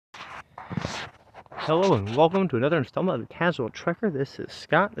Hello and welcome to another installment of the Casual Trekker. This is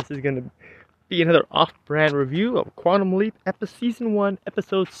Scott. This is going to be another off-brand review of Quantum Leap Season 1,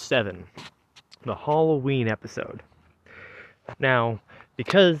 Episode 7, the Halloween episode. Now,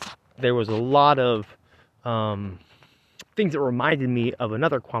 because there was a lot of things that reminded me of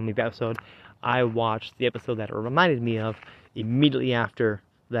another Quantum Leap episode, I watched the episode that it reminded me of immediately after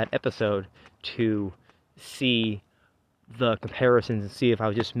that episode to see the comparisons and see if I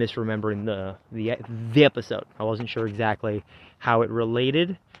was just misremembering the episode. I wasn't sure exactly how it related.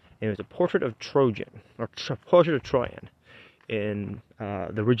 And it was a portrait of Trojan, or portrait of Troyan in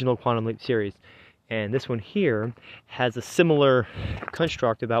the original Quantum Leap series. And this one here has a similar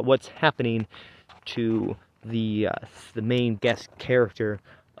construct about what's happening to the main guest character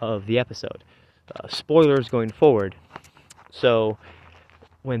of the episode. Spoilers going forward. So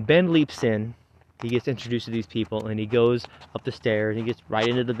when Ben leaps in, he gets introduced to these people, and he goes up the stairs, and he gets right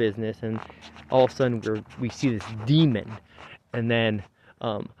into the business, and all of a sudden we see this demon. And then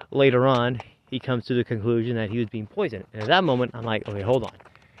later on, he comes to the conclusion that he was being poisoned. And at that moment, I'm like, okay, hold on.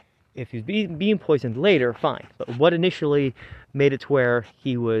 If he's being poisoned later, fine. But what initially made it to where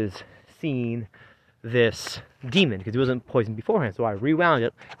he was seeing this demon? Because he wasn't poisoned beforehand. So I rewound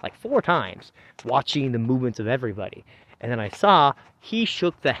it like 4 times, watching the movements of everybody. And then I saw he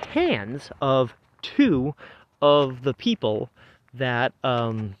shook the hands of 2 of the people that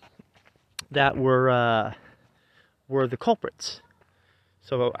that were the culprits.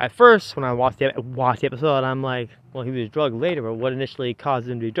 So at first, when I watched the episode, I'm like, well, he was drugged later, but what initially caused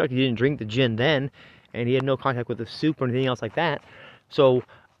him to be drugged? He didn't drink the gin then, and he had no contact with the soup or anything else like that. So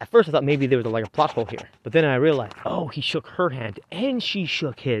at first, I thought maybe there was like a plot hole here, but then I realized, oh, he shook her hand and she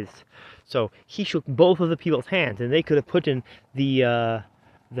shook his. So he shook both of the people's hands, and they could have put in the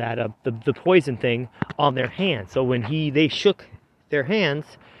poison thing on their hands. So when they shook their hands,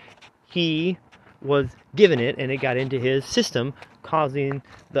 he was given it, and it got into his system, causing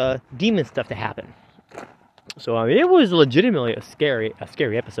the demon stuff to happen. So I mean, it was legitimately a scary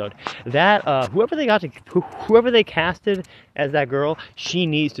episode. That whoever they casted as that girl, she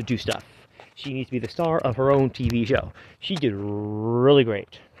needs to do stuff. She needs to be the star of her own TV show. She did really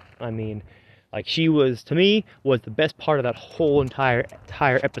great. I mean, like, she was, to me, was the best part of that whole entire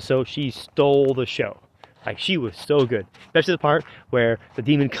episode. She stole the show. Like, she was so good. Especially the part where the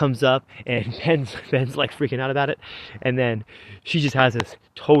demon comes up and Ben's like freaking out about it. And then she just has this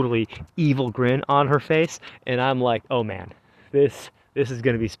totally evil grin on her face. And I'm like, oh man, this is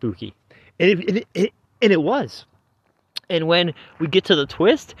going to be spooky. And it was. And when we get to the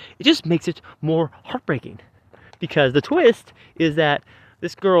twist, it just makes it more heartbreaking. Because the twist is that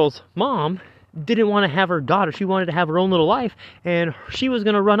this girl's mom didn't want to have her daughter. She wanted to have her own little life, and she was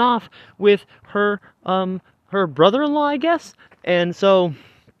going to run off with her brother-in-law, I guess. And so,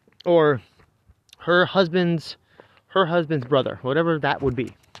 or her husband's brother, whatever that would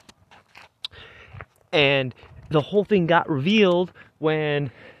be. And the whole thing got revealed when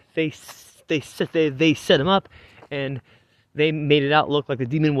they set him up, and they made it out look like the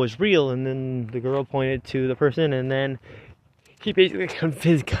demon was real. And then the girl pointed to the person, and then he basically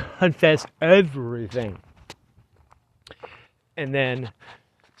confessed everything. And then,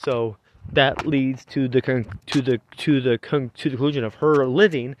 so that leads to the conclusion of her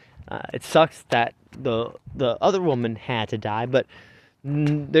living. It sucks that the other woman had to die, but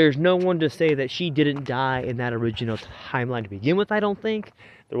there's no one to say that she didn't die in that original timeline to begin with. I don't think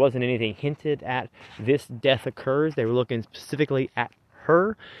there wasn't anything hinted at this death occurs. They were looking specifically at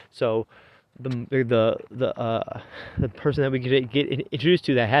her. So the person that we could get introduced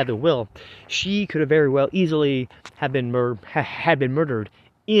to that had the will, she could have very well easily have been murdered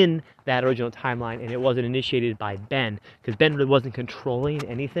in that original timeline, and it wasn't initiated by Ben, because Ben really wasn't controlling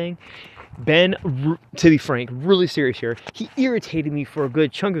anything. Ben, to be frank, really serious here, he irritated me for a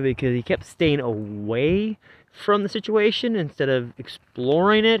good chunk of it because he kept staying away from the situation instead of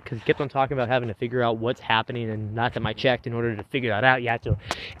exploring it, because he kept on talking about having to figure out what's happening, and last time I checked, in order to figure that out, you have to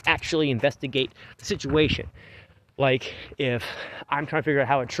actually investigate the situation. Like, if I'm trying to figure out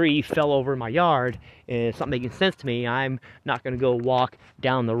how a tree fell over my yard and it's not making sense to me, I'm not going to go walk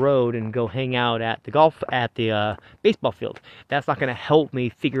down the road and go hang out at the baseball field. That's not going to help me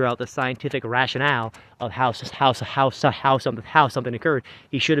figure out the scientific rationale of how something occurred.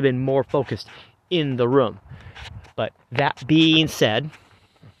 He should have been more focused in the room. But that being said,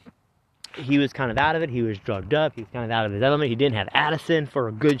 he was kind of out of it. He was drugged up. He was kind of out of his element. He didn't have Addison for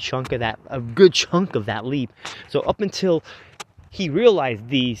a good chunk of that leap. So up until he realized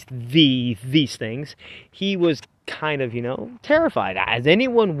these things, he was kind of, terrified, as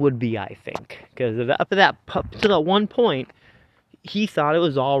anyone would be, I think, because up to that one point, he thought it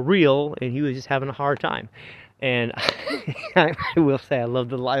was all real, and he was just having a hard time. And I will say I love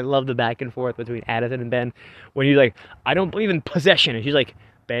the back and forth between Addison and Ben when he's like, I don't believe in possession, and she's like,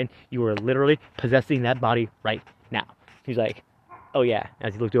 Ben, you are literally possessing that body right now. He's like, oh yeah,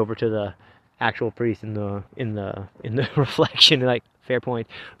 as he looked over to the actual priest in the reflection, like, fair point.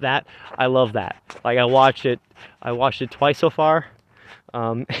 That, I love that. Like, I watched it twice so far,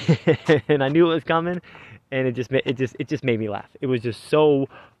 and I knew it was coming, and it just made me laugh. It was just so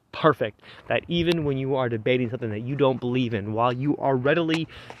perfect that even when you are debating something that you don't believe in, while you are readily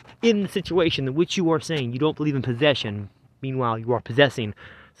in the situation in which you are saying you don't believe in possession, meanwhile you are possessing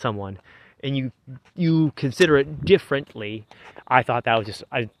someone, and you consider it differently. I thought that was just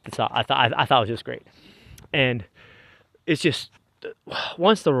I thought it was just great. And it's just,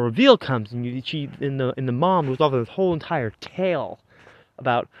 once the reveal comes and the mom goes off this whole entire tale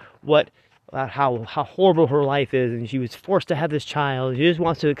about how horrible her life is, and she was forced to have this child, she just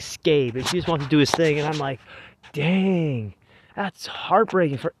wants to escape, and she just wants to do his thing, and I'm like, dang, that's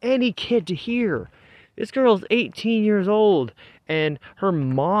heartbreaking for any kid to hear. This girl's 18 years old, and her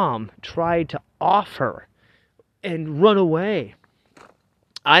mom tried to off her and run away.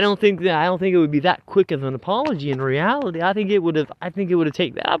 I don't think it would be that quick of an apology. In reality, I think it would have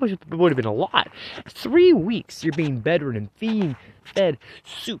taken, that would have been a lot. 3 weeks you're being bedridden, being fed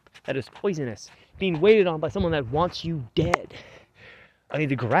soup that is poisonous, being waited on by someone that wants you dead. I mean,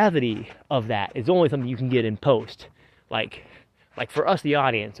 the gravity of that is only something you can get in post. Like for us, the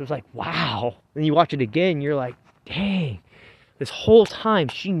audience, it was like, wow. Then you watch it again, you're like, dang. This whole time,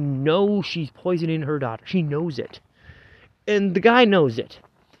 she knows she's poisoning her daughter. She knows it. And the guy knows it.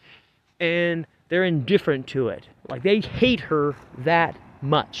 And they're indifferent to it. Like, they hate her that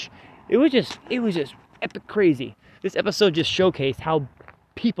much. It was just epic crazy. This episode just showcased how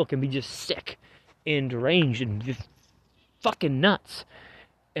people can be just sick and deranged and just fucking nuts.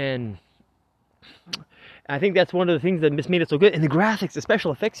 And I think that's one of the things that made it so good. And the graphics, the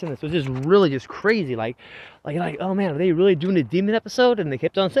special effects in this was just really just crazy. Like, oh man, are they really doing a demon episode? And they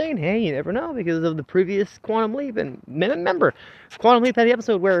kept on saying, hey, you never know, because of the previous Quantum Leap. And remember, Quantum Leap had the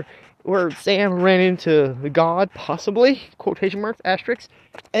episode where Sam ran into the god, possibly, quotation marks, asterisks,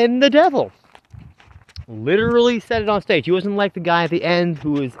 and the devil. Literally said it on stage. He wasn't like the guy at the end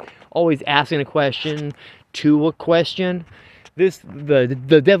who was always asking a question to a question.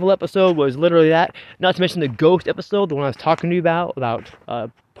 The devil episode was literally that. Not to mention the ghost episode, the one I was talking to you about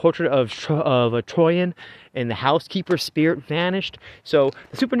portrait of a Troyan, and the housekeeper's spirit vanished. So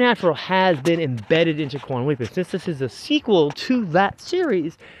the supernatural has been embedded into Quantum Leap. And since this is a sequel to that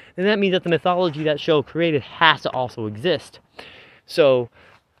series, then that means that the mythology that show created has to also exist. So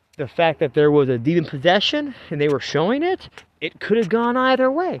the fact that there was a demon possession and they were showing it, it could have gone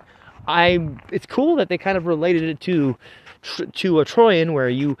either way. It's cool that they kind of related it to a Troyan, where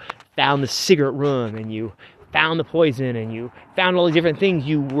you found the cigarette room and you found the poison and you found all these different things.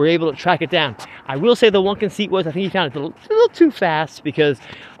 You were able to track it down. I will say the one conceit was, I think he found it a little too fast, because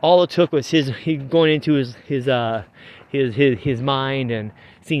all it took was he going into his mind and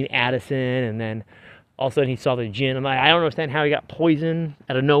seeing Addison, and then all of a sudden he saw the djinn. I'm like, I don't understand how he got poison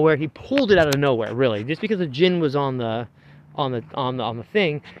out of nowhere. He pulled it out of nowhere, really. Just because the djinn was on the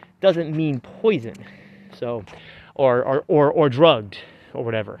thing doesn't mean poison. So, or drugged or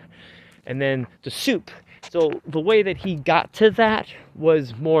whatever. And then the soup. So the way that he got to that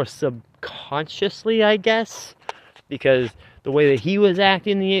was more subconsciously, I guess, because the way that he was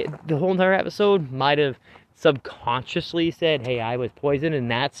acting the whole entire episode might have subconsciously said, hey, I was poisoned, and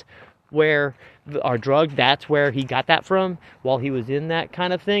that's where our drug, that's where he got that from while he was in that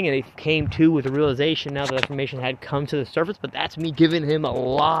kind of thing. And he came to with the realization now that information had come to the surface. But that's me giving him a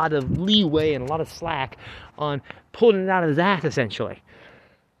lot of leeway and a lot of slack on pulling it out of his ass, essentially.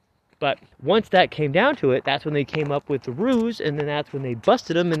 But once that came down to it, that's when they came up with the ruse, and then that's when they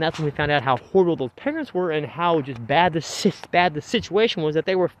busted him, and that's when we found out how horrible those parents were and how just bad the situation was, that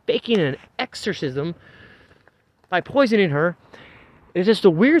they were faking an exorcism by poisoning her. It's just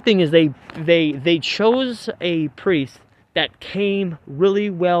the weird thing is they chose a priest that came really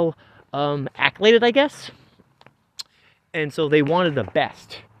well accoladed, I guess. And so they wanted the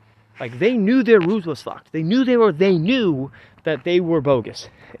best. Like, they knew their ruse was fucked. They knew that they were bogus.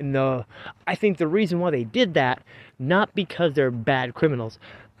 And I think the reason why they did that, not because they're bad criminals,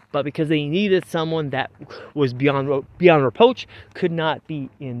 but because they needed someone that was beyond reproach, could not be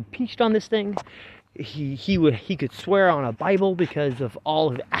impeached on this thing. He could swear on a Bible because of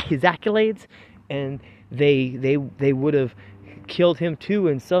all of his accolades, and they would have killed him too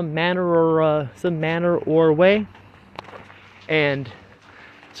in some manner or way. And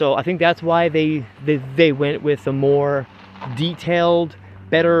so I think that's why they went with a more detailed,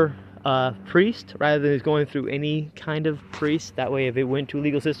 better priest, rather than just going through any kind of priest. That way, if it went to a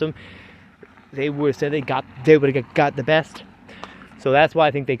legal system, they would have said they would have got the best. So that's why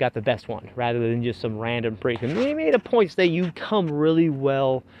I think they got the best one, rather than just some random priest. And they made a point that you come really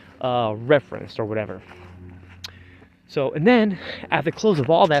well referenced or whatever. So, and then at the close of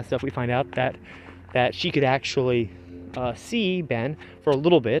all that stuff, we find out that she could actually see Ben for a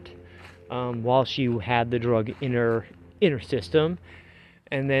little bit while she had the drug in her system.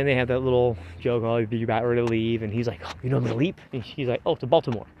 And then they have that little joke, oh, you're about ready to leave. And he's like, oh, you know I'm going to leap? And she's like, oh, to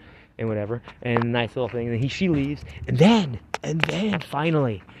Baltimore. And whatever. And nice little thing. And then she leaves. And then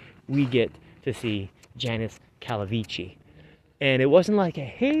finally, we get to see Janice Calavici. And it wasn't like,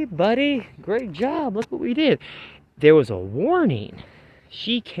 hey, buddy, great job. Look what we did. There was a warning.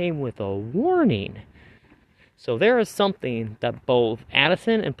 She came with a warning. So there is something that both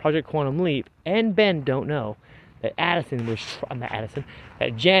Addison and Project Quantum Leap and Ben don't know. That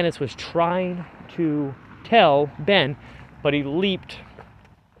Janice was trying to tell Ben, but he leaped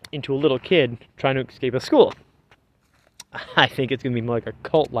into a little kid trying to escape a school. I think it's going to be more like a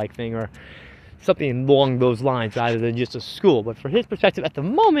cult-like thing or something along those lines rather than just a school. But from his perspective, at the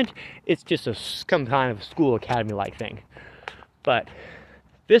moment, it's just some kind of school academy-like thing. But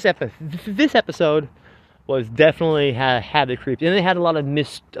this episode was definitely had the creeps, and they had a lot of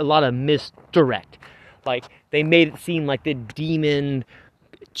misdirect. Like, they made it seem like the demon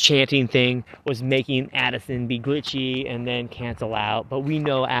chanting thing was making Addison be glitchy and then cancel out. But we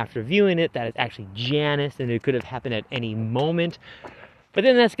know after viewing it that it's actually Janice, and it could have happened at any moment. But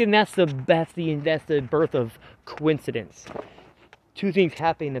then that's the birth of coincidence. Two things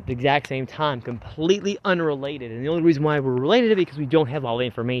happening at the exact same time, completely unrelated. And the only reason why we're related is because we don't have all the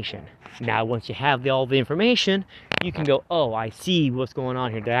information. Now, once you have all the information, you can go, oh, I see what's going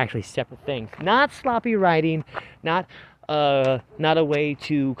on here. They're actually separate things. Not sloppy writing, not a way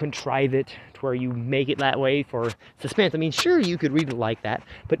to contrive it to where you make it that way for suspense. I mean, sure, you could read it like that,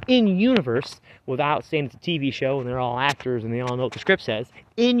 but in universe, without saying it's a TV show and they're all actors and they all know what the script says,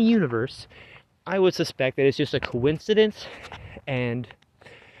 in universe, I would suspect that it's just a coincidence, and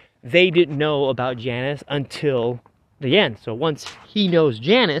they didn't know about Janice until the end. So once he knows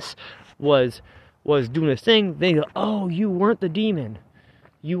Janice was doing this thing, they go, oh, you weren't the demon.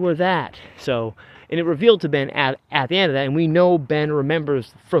 You were that. So, and it revealed to Ben at the end of that, and we know Ben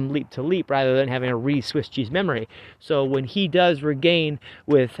remembers from leap to leap rather than having a re-Swiss cheese memory. So when he does regain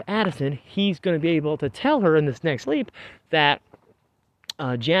with Addison, he's going to be able to tell her in this next leap that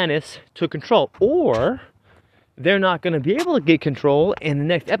Janice took control. Or they're not going to be able to get control, and the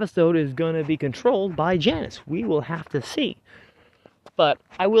next episode is going to be controlled by Janice. We will have to see. But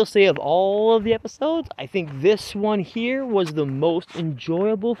I will say, of all of the episodes, I think this one here was the most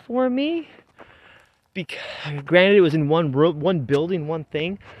enjoyable for me. Because, granted, it was in one room, one building, one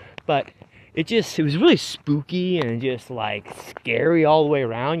thing, but it was really spooky and just like scary all the way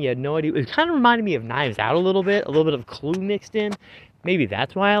around. You had no idea. It kind of reminded me of Knives Out a little bit of Clue mixed in. Maybe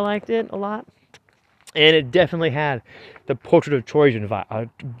that's why I liked it a lot. And it definitely had the Portrait of Trojan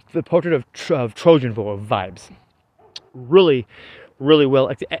vibes. Really, really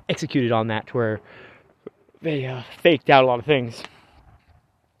well executed on that, to where they faked out a lot of things.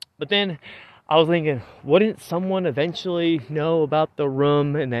 But then I was thinking, wouldn't someone eventually know about the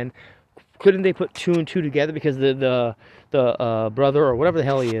room, and then couldn't they put two and two together, because the brother or whatever the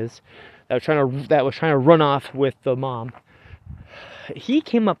hell he is that was trying to run off with the mom, he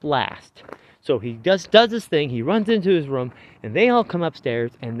came up last. So he does this thing, he runs into his room, and they all come upstairs,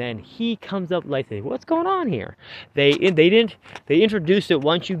 and then he comes up like, what's going on here? They introduced it.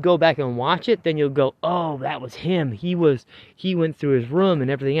 Once you go back and watch it, then you'll go, oh, that was him. He went through his room and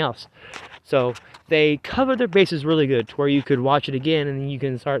everything else. So they covered their bases really good, to where you could watch it again, and then you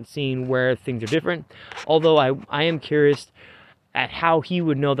can start seeing where things are different. Although I am curious at how he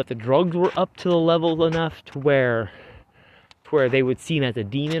would know that the drugs were up to the level enough to where they would see him as a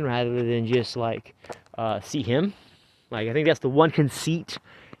demon rather than just like see him. Like, I think that's the one conceit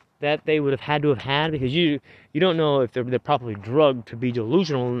that they would have had, because you don't know if they're properly drugged to be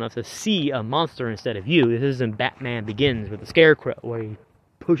delusional enough to see a monster instead of you. This isn't Batman Begins with the Scarecrow, where he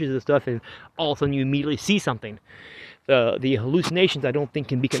pushes the stuff and all of a sudden you immediately see something. The hallucinations, I don't think,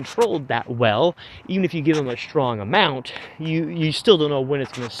 can be controlled that well. Even if you give them a strong amount, you still don't know when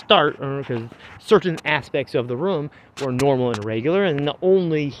it's going to start, because certain aspects of the room were normal and regular, and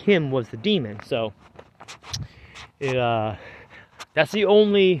only him was the demon. So that's the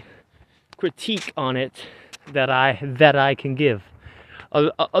only critique on it that I can give.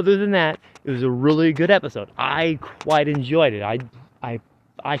 Other than that, it was a really good episode. I quite enjoyed it.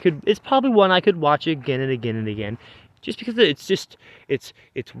 It's probably one I could watch again and again and again. Just because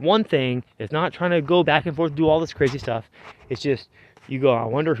it's one thing. It's not trying to go back and forth, do all this crazy stuff. It's just, you go, I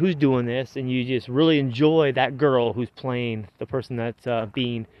wonder who's doing this, and you just really enjoy that girl who's playing the person that's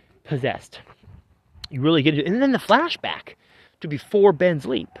being possessed. You really get it. And then the flashback to before Ben's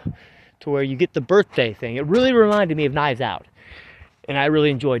leap, to where you get the birthday thing. It really reminded me of Knives Out, and I really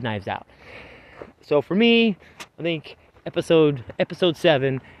enjoyed Knives Out. So for me, I think episode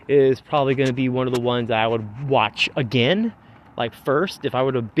 7 is probably going to be one of the ones that I would watch again. Like first, if I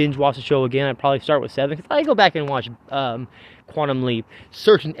were to binge watch the show again, I'd probably start with 7, because I go back and watch Quantum Leap.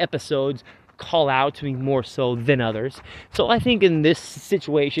 Certain episodes call out to me more so than others. So I think in this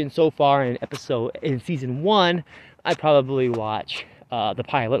situation so far in season 1, I'd probably watch the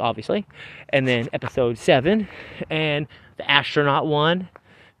pilot, obviously, and then episode 7 and the astronaut one,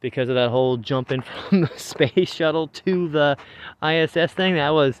 because of that whole jumping from the space shuttle to the ISS thing. I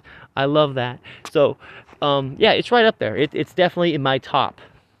love that. So yeah, it's right up there. It's definitely in my top,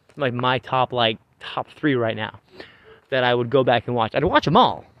 top 3 right now that I would go back and watch. I'd watch them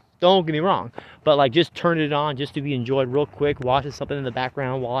all, don't get me wrong, but like just turn it on just to be enjoyed real quick, watching something in the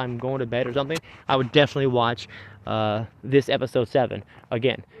background while I'm going to bed or something. I would definitely watch this episode 7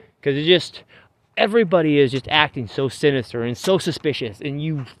 again, because everybody is just acting so sinister and so suspicious, and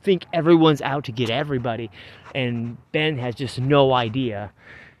you think everyone's out to get everybody, and Ben has just no idea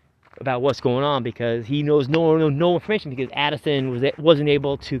about what's going on, because he knows no information, because Addison wasn't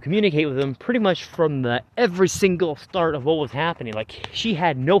able to communicate with him pretty much from every single start of what was happening. Like, she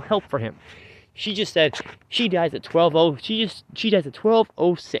had no help for him. She just said she dies at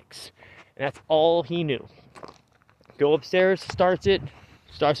 12:06, and that's all he knew. Go upstairs, starts to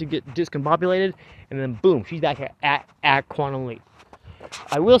get discombobulated, and then boom, she's back at Quantum Leap.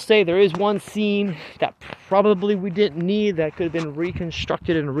 I will say there is one scene that probably we didn't need, that could have been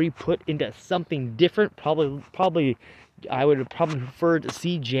reconstructed and re-put into something different. Probably I would have probably preferred to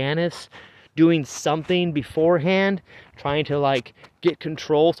see Janice doing something beforehand, trying to like get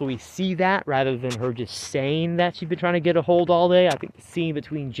control, so we see that rather than her just saying that she's been trying to get a hold all day. I think the scene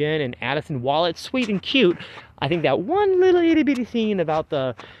between Jen and Addison, while it's sweet and cute, I think that one little itty bitty scene about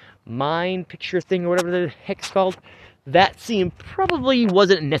the mind picture thing or whatever the heck's called, that scene probably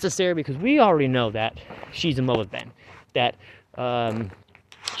wasn't necessary, because we already know that she's in love with Ben, that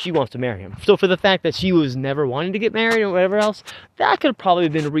she wants to marry him. So for the fact that she was never wanting to get married or whatever else, that could have probably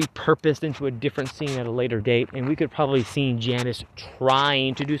been repurposed into a different scene at a later date, and we could probably seen Janice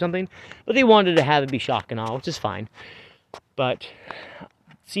trying to do something, but they wanted to have it be shock and awe, which is fine. But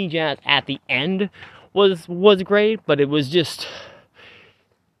seeing Janice at the end was great, but it was just,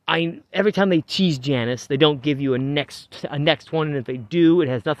 every time they tease Janice, they don't give you a next one, and if they do, it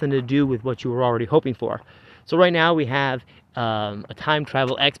has nothing to do with what you were already hoping for. So right now we have a time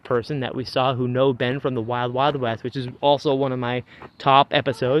travel person that we saw who know Ben from the Wild Wild West, which is also one of my top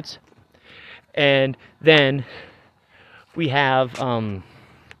episodes. And then we have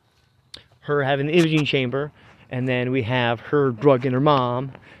her having an imaging chamber, and then we have her drugging her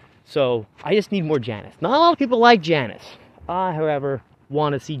mom. So I just need more Janice. Not a lot of people like Janice. I, however,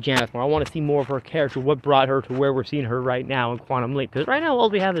 want to see Janice more. I want to see more of her character, what brought her to where we're seeing her right now in Quantum Leap. Because right now all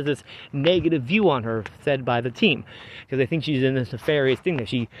we have is this negative view on her said by the team, because they think she's in this nefarious thing, that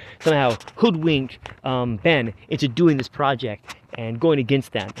she somehow hoodwinked Ben into doing this project and going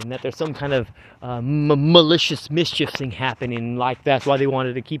against them, and that there's some kind of malicious mischief thing happening. Like, that's why they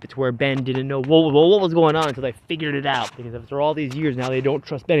wanted to keep it to where Ben didn't know what was going on until they figured it out, because after all these years now they don't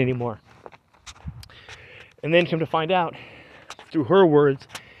trust Ben anymore. And then come to find out, through her words,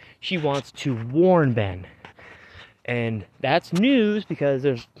 she wants to warn Ben. And that's news, because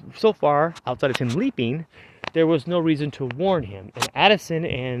there's, so far, outside of him leaping, there was no reason to warn him. And Addison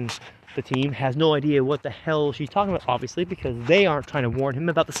and the team has no idea what the hell she's talking about, obviously, because they aren't trying to warn him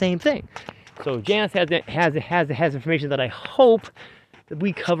about the same thing. So Janice has information that I hope that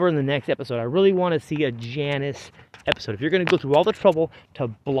we cover in the next episode. I really want to see a Janice episode. If you're going to go through all the trouble to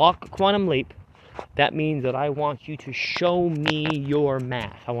block Quantum Leap, that means that I want you to show me your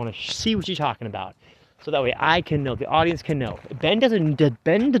math. I want to see what you're talking about, so that way I can know, the audience can know. Ben does not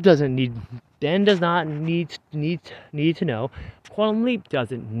need to know. Quantum Leap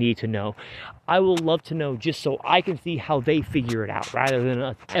doesn't need to know. I will love to know, just so I can see how they figure it out, rather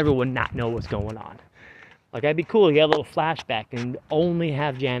than everyone not know what's going on. Like, that'd be cool to get a little flashback and only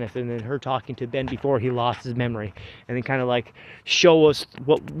have Janice and then her talking to Ben before he lost his memory, and then kind of like show us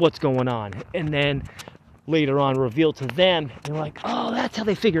what's going on, and then later on reveal to them, and like, oh, that's how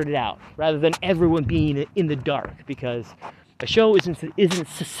they figured it out, rather than everyone being in the dark, because A show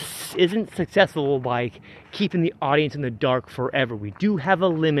isn't successful by keeping the audience in the dark forever. We do have a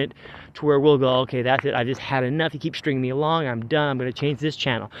limit to where we'll go, okay, that's it, I just had enough, you keep stringing me along, I'm done, I'm going to change this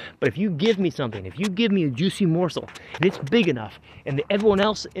channel. But if you give me something, if you give me a juicy morsel, and it's big enough, and everyone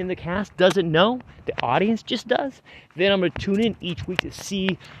else in the cast doesn't know, the audience just does, then I'm going to tune in each week to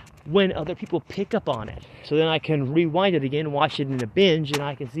see when other people pick up on it. So then I can rewind it again, watch it in a binge, and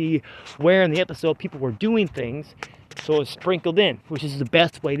I can see where in the episode people were doing things, so it's sprinkled in, which is the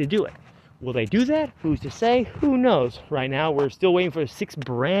best way to do it. Will they do that? Who's to say? Who knows? Right now, we're still waiting for 6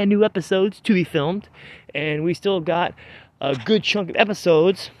 brand new episodes to be filmed, and we still got a good chunk of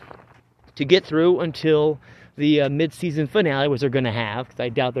episodes to get through until the mid-season finale, which they're going to have, because I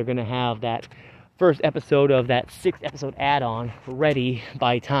doubt they're going to have that first episode of that 6-episode add-on ready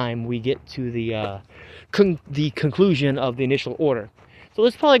by the time we get to the conclusion of the initial order. So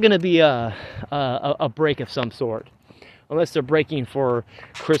there's probably going to be a break of some sort. Unless they're breaking for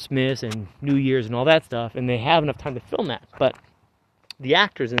Christmas and New Year's and all that stuff, and they have enough time to film that. But the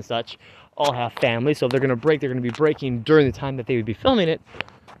actors and such all have families, so if they're going to break, they're going to be breaking during the time that they would be filming it.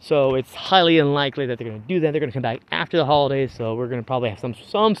 So it's highly unlikely that they're going to do that. They're going to come back after the holidays, so we're going to probably have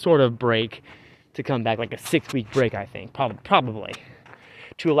some sort of break to come back, like a 6-week break, I think, probably,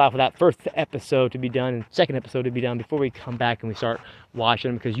 to allow for that first episode to be done and second episode to be done before we come back and we start watching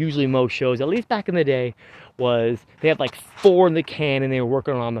them. Because usually most shows, at least back in the day, was they had like 4 in the can and they were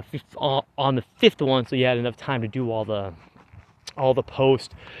working on the fifth one, so you had enough time to do all the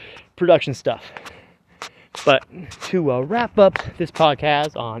post production stuff. But to wrap up this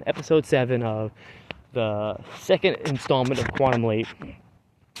podcast on episode 7 of the second installment of Quantum Leap,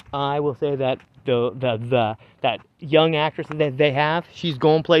 I will say that that young actress that they have, she's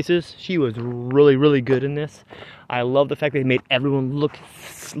going places. She was really, really good in this. I love the fact that they made everyone look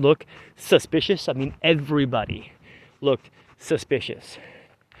suspicious. I mean, everybody looked suspicious.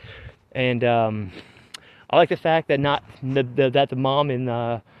 And I like the fact that that the mom and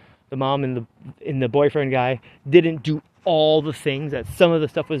the boyfriend guy didn't do all the things. That some of the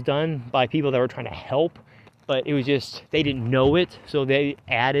stuff was done by people that were trying to help, but it was just they didn't know it, so they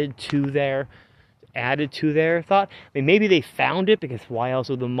added to their thought. I mean, maybe they found it, because why else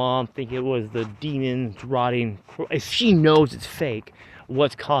would the mom think it was the demons rotting? If she knows it's fake,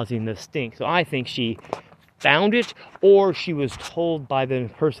 what's causing the stink? So I think she found it, or she was told by the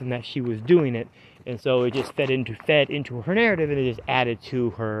person that she was doing it, and so it just fed into her narrative, and it just added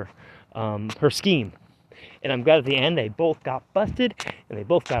to her scheme. And I'm glad at the end they both got busted, and they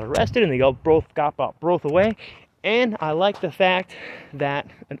both got arrested, and they both got brought away. And I like the fact that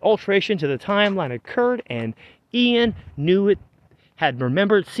an alteration to the timeline occurred, and Ian knew it, had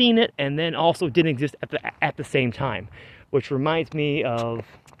remembered seeing it, and then also didn't exist at the same time. Which reminds me of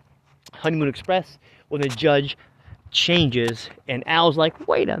Honeymoon Express, when the judge changes, and Al's like,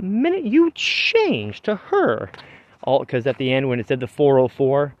 wait a minute, you changed to her. Because at the end, when it said the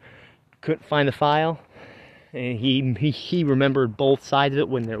 404, couldn't find the file, and he remembered both sides of it,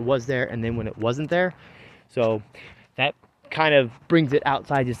 when it was there and then when it wasn't there. So that kind of brings it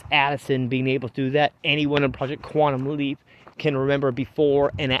outside just Addison being able to do that. Anyone in Project Quantum Leap can remember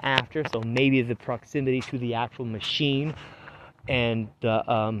before and after, so maybe the proximity to the actual machine and the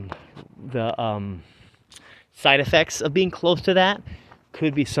side effects of being close to that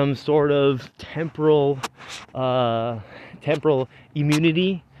could be some sort of temporal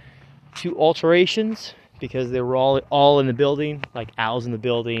immunity to alterations, because they were all in the building, like Al's in the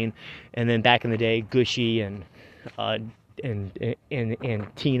building, and then back in the day, Gushy and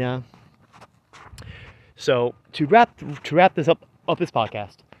Tina. So to wrap this up this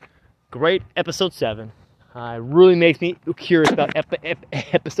podcast, great episode 7. Really makes me curious about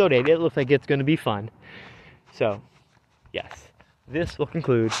episode 8. It looks like it's going to be fun. So, yes, this will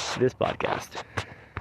conclude this podcast.